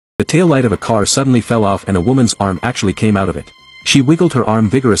The tail light of a car suddenly fell off and a woman's arm actually came out of it. She wiggled her arm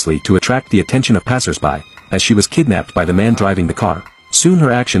vigorously to attract the attention of passersby, as she was kidnapped by the man driving the car. Soon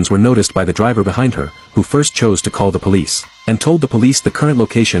her actions were noticed by the driver behind her, who first chose to call the police, and told the police the current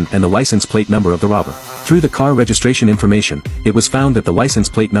location and the license plate number of the robber. Through the car registration information, it was found that the license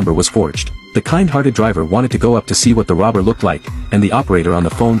plate number was forged. The kind-hearted driver wanted to go up to see what the robber looked like, and the operator on the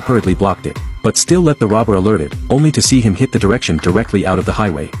phone hurriedly blocked it, but still let the robber alerted, only to see him hit the direction directly out of the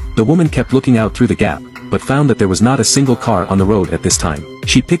highway. The woman kept looking out through the gap, but found that there was not a single car on the road at this time.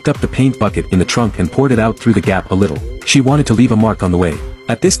 She picked up the paint bucket in the trunk and poured it out through the gap a little. She wanted to leave a mark on the way.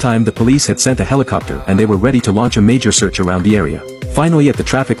 At this time the police had sent a helicopter and they were ready to launch a major search around the area. Finally at the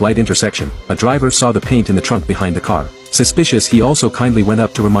traffic light intersection, a driver saw the paint in the trunk behind the car. Suspicious, he also kindly went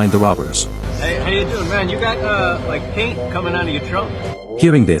up to remind the robbers. Hey, how you doing, man? You got, like paint coming out of your trunk?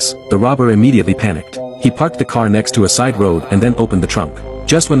 Hearing this, the robber immediately panicked. He parked the car next to a side road and then opened the trunk.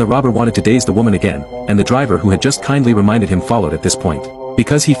 Just when the robber wanted to daze the woman again, and the driver who had just kindly reminded him followed at this point.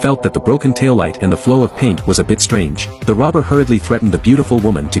 Because he felt that the broken taillight and the flow of paint was a bit strange, the robber hurriedly threatened the beautiful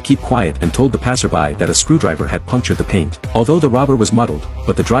woman to keep quiet and told the passerby that a screwdriver had punctured the paint. Although the robber was muddled,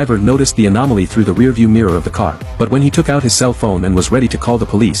 but the driver noticed the anomaly through the rearview mirror of the car. But when he took out his cell phone and was ready to call the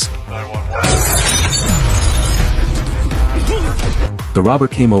police, the robber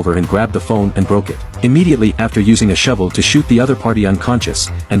came over and grabbed the phone and broke it. Immediately after using a shovel to shoot the other party unconscious,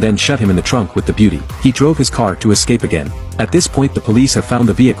 and then shut him in the trunk with the beauty, he drove his car to escape again. At this point the police have found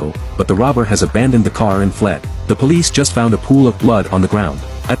the vehicle, but the robber has abandoned the car and fled. The police just found a pool of blood on the ground.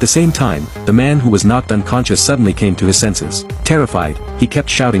 At the same time, the man who was knocked unconscious suddenly came to his senses. Terrified, he kept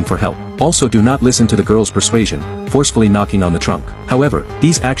shouting for help. Also, do not listen to the girl's persuasion, forcefully knocking on the trunk. However,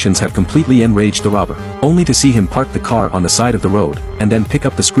 these actions have completely enraged the robber, only to see him park the car on the side of the road, and then pick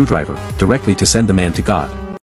up the screwdriver, directly to send the man to God.